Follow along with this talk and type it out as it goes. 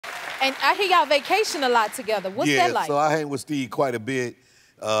And I hear y'all vacation a lot together. What's that like? Yeah, so I hang with Steve quite a bit.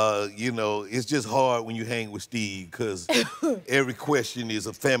 You know, it's just hard when you hang with Steve because every question is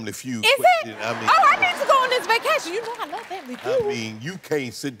a Family Feud Is question. it? I mean, oh, I need to go on this vacation. You know I love Family Feud. I mean, you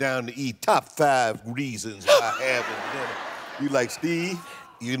can't sit down to eat top 5 reasons why having dinner. You like, Steve?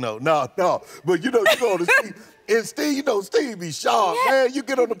 You know, no. But you know the Steve. And Steve, you know, Steve be sharp, man. You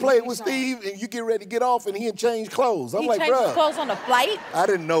get on the plane with Steve and you get ready to get off and he'll change clothes. I'm like, bro. He changes clothes on the flight? I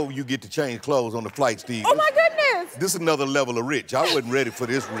didn't know you get to change clothes on the flight, Steve. Oh, my goodness. This is another level of rich. I wasn't ready for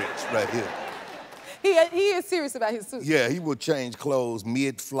this rich right here. He is serious about his suit. Yeah, he would change clothes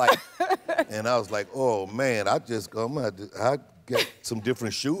mid-flight. And I was like, oh, man, I got some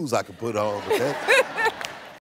different shoes I could put on with that.